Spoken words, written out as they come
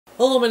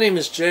Hello, my name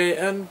is Jay,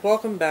 and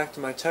welcome back to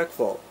my Tech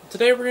Vault.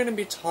 Today we're going to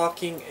be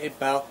talking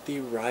about the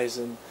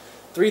Ryzen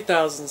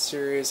 3000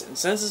 series, and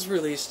since it's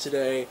released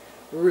today,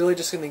 we're really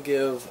just going to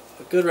give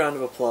a good round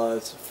of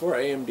applause for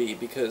AMD,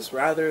 because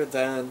rather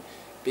than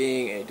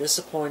being a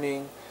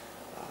disappointing,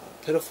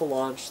 pitiful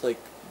launch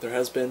like there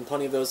has been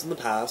plenty of those in the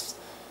past,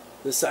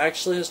 this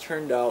actually has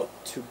turned out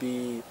to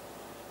be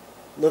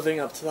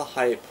living up to the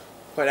hype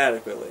quite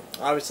adequately.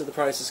 Obviously the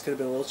prices could have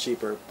been a little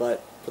cheaper,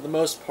 but for the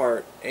most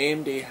part,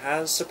 AMD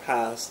has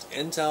surpassed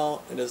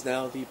Intel and is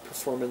now the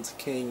performance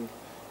king,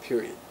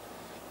 period.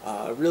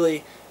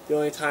 Really, the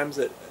only times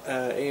that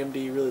AMD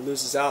really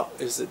loses out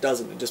is it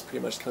doesn't. It just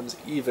pretty much comes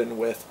even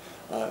with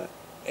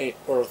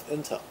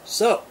Intel.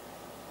 So,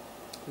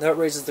 that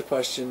raises the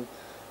question,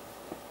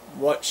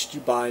 what should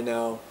you buy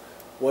now?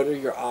 What are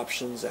your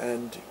options,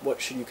 and what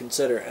should you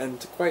consider?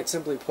 And to quite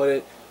simply put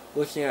it,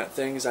 looking at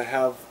things,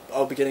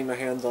 I'll be getting my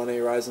hands on a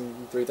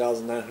Ryzen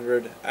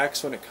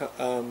 3900X when it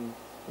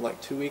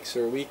like 2 weeks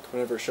or a week,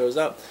 whenever it shows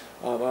up.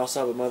 I also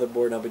have a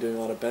motherboard, and I'll be doing a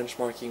lot of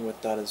benchmarking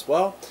with that as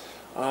well.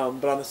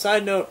 But on the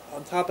side note,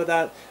 on top of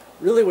that,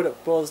 really what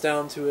it boils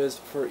down to is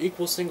for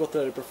equal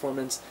single-threaded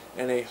performance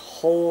and a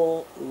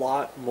whole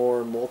lot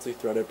more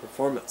multi-threaded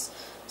performance.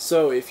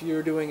 So if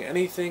you're doing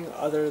anything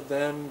other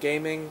than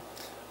gaming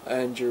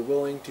and you're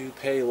willing to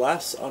pay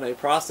less on a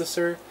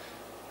processor,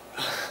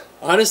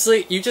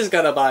 honestly, you just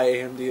gotta buy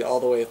AMD all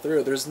the way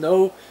through. There's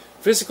no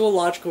physical,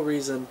 logical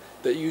reason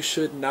that you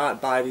should not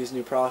buy these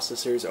new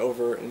processors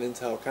over an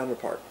Intel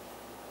counterpart.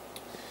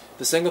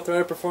 The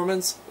single-threaded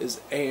performance is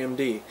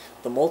AMD.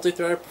 The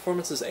multi-threaded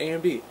performance is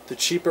AMD. The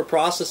cheaper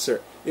processor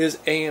is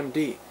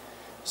AMD.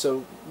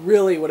 So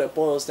really what it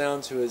boils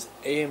down to is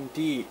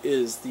AMD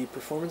is the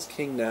performance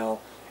king now,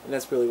 and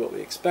that's really what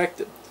we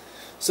expected.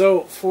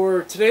 So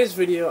for today's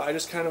video, I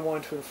just kind of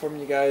wanted to inform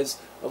you guys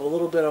of a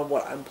little bit on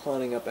what I'm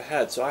planning up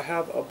ahead. So I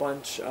have a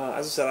bunch,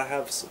 as I said, I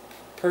have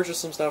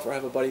purchased some stuff, or I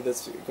have a buddy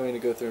that's going to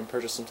go through and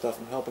purchase some stuff.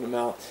 I'm helping him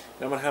out,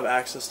 and I'm going to have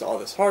access to all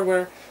this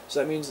hardware. So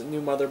that means a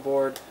new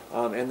motherboard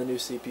and the new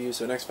CPU,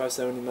 so an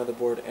X570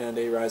 motherboard and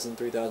a Ryzen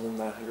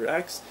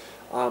 3900X.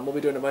 We'll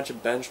be doing a bunch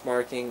of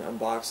benchmarking,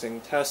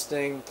 unboxing,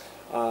 testing,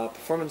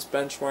 performance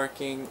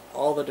benchmarking,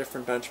 all the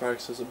different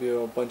benchmarks. This will be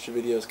a bunch of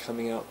videos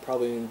coming out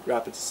probably in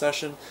rapid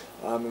succession.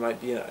 It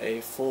might be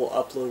a full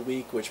upload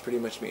week, which pretty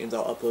much means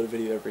I'll upload a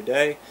video every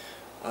day.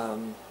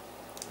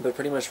 But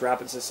pretty much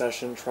rapid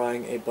succession,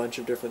 trying a bunch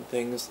of different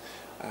things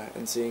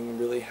and seeing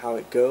really how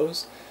it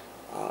goes.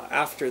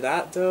 After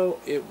that, though,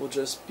 it will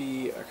just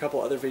be a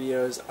couple other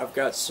videos. I've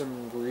got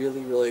some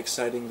really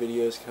exciting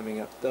videos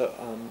coming up that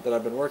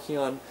I've been working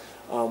on.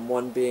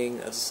 One being,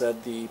 as I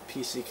said, the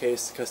PC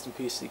case, the custom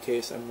PC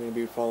case. I'm going to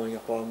be following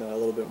up on that a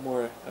little bit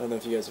more. I don't know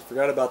if you guys have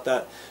forgot about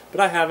that, but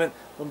I haven't.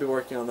 I'm going to be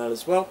working on that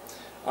as well.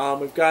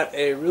 We've got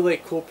a really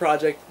cool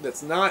project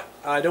that's not,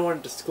 I don't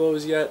want to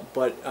disclose yet,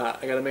 but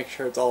I got to make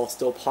sure it's all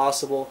still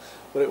possible.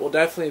 But it will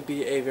definitely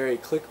be a very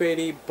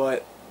clickbaity,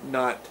 but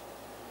not,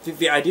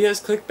 the idea is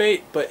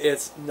clickbait, but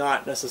it's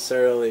not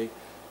necessarily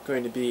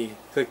going to be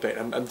clickbait.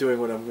 I'm doing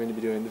what I'm going to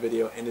be doing in the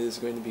video, and it is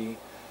going to be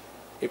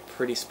a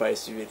pretty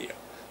spicy video.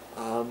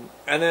 And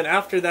then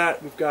after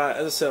that, we've got,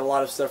 as I said, a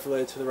lot of stuff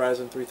related to the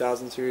Ryzen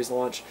 3000 series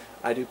launch.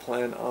 I do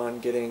plan on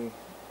getting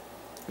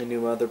a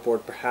new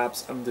motherboard,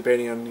 perhaps. I'm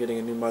debating on getting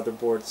a new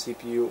motherboard,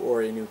 CPU,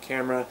 or a new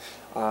camera.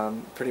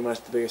 Pretty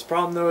much the biggest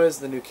problem, though, is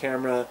the new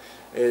camera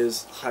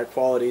is high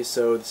quality,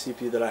 so the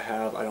CPU that I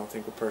have, I don't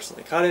think will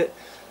personally cut it.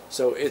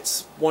 So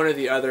it's one or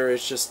the other.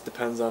 It just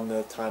depends on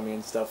the timing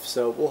and stuff,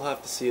 so we'll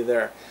have to see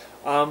there.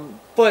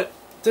 But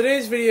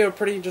today's video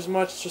pretty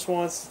much just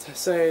wants to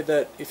say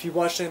that if you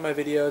watched any of my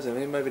videos, and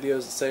any of my videos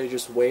that say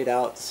just wait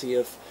out to see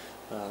if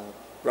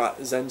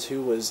Zen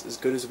 2 was as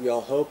good as we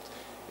all hoped,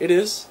 it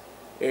is.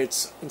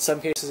 It's in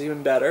some cases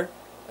even better,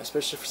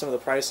 especially for some of the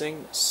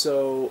pricing.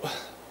 So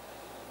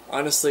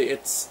honestly,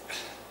 it's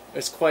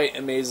quite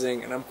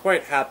amazing, and I'm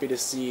quite happy to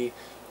see,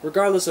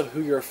 regardless of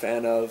who you're a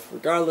fan of,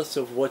 regardless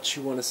of what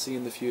you want to see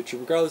in the future,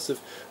 regardless of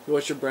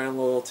what your brand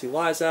loyalty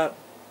lies at,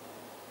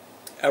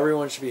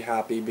 everyone should be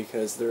happy,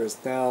 because there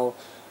is now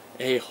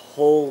a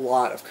whole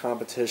lot of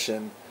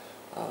competition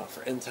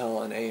for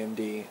Intel and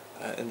AMD,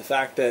 and the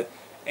fact that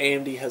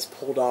AMD has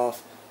pulled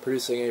off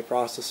producing a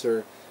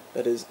processor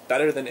that is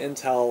better than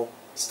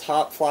Intel's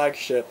top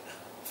flagship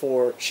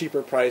for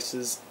cheaper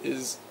prices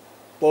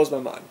blows my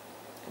mind.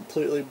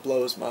 Completely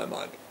blows my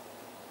mind.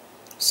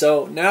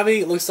 So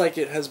Navi looks like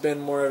it has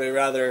been more of a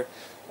rather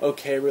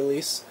okay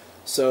release.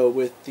 So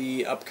with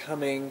the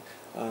upcoming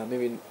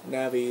maybe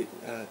Navi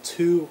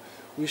 2,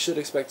 we should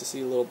expect to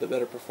see a little bit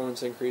better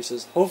performance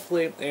increases.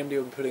 Hopefully AMD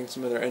will be putting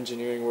some of their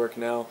engineering work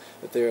now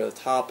that they're the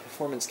top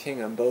performance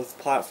king on both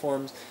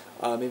platforms.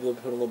 Maybe they'll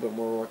put a little bit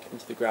more work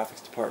into the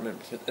graphics department,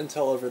 because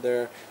Intel over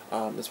there,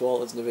 as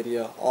well as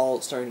NVIDIA,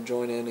 all starting to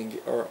join in and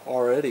are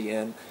already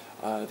in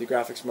the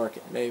graphics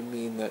market. May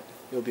mean that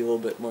it'll be a little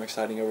bit more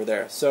exciting over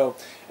there. So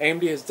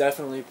AMD has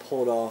definitely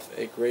pulled off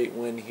a great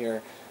win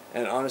here,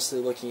 and honestly,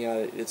 looking at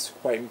it, it's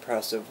quite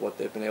impressive what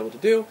they've been able to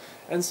do.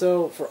 And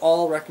so for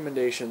all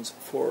recommendations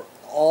for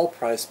all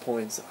price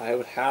points, I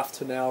would have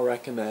to now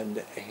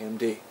recommend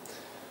AMD.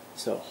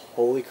 So,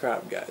 holy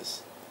crap,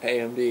 guys.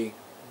 AMD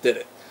did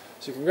it.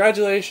 So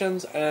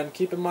congratulations, and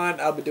keep in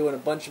mind I'll be doing a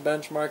bunch of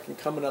benchmarking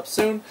coming up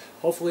soon,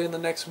 hopefully in the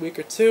next week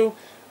or two.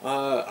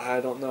 I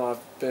don't know,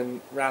 I've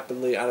been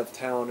rapidly out of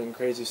town and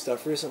crazy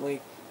stuff recently,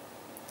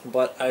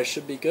 but I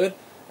should be good,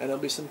 and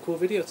there'll be some cool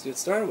videos to get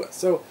started with.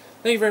 So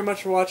thank you very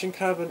much for watching.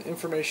 Kind of an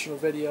informational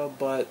video,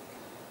 but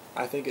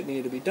I think it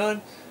needed to be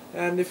done.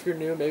 And if you're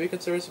new, maybe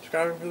consider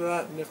subscribing for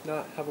that, and if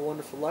not, have a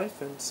wonderful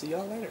life, and see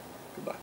y'all later. Goodbye.